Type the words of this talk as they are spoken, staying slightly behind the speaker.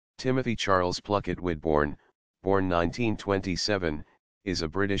Timothy Charles Pluckett Whidborne, born 1927, is a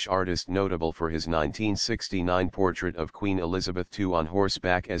British artist notable for his 1969 portrait of Queen Elizabeth II on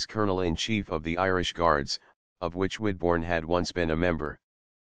horseback as Colonel-in-Chief of the Irish Guards, of which Whidborne had once been a member.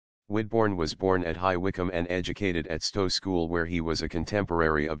 Whidborne was born at High Wycombe and educated at Stowe School, where he was a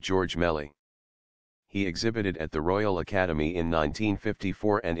contemporary of George Melly. He exhibited at the Royal Academy in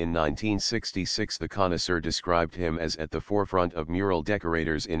 1954, and in 1966 the Connoisseur described him as at the forefront of mural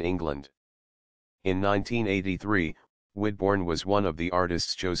decorators in England. In 1983, Whidborne was one of the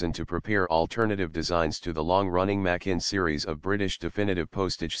artists chosen to prepare alternative designs to the long-running Machin series of British definitive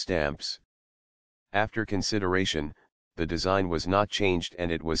postage stamps. After consideration, the design was not changed,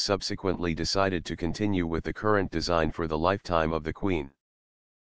 and it was subsequently decided to continue with the current design for the lifetime of the Queen.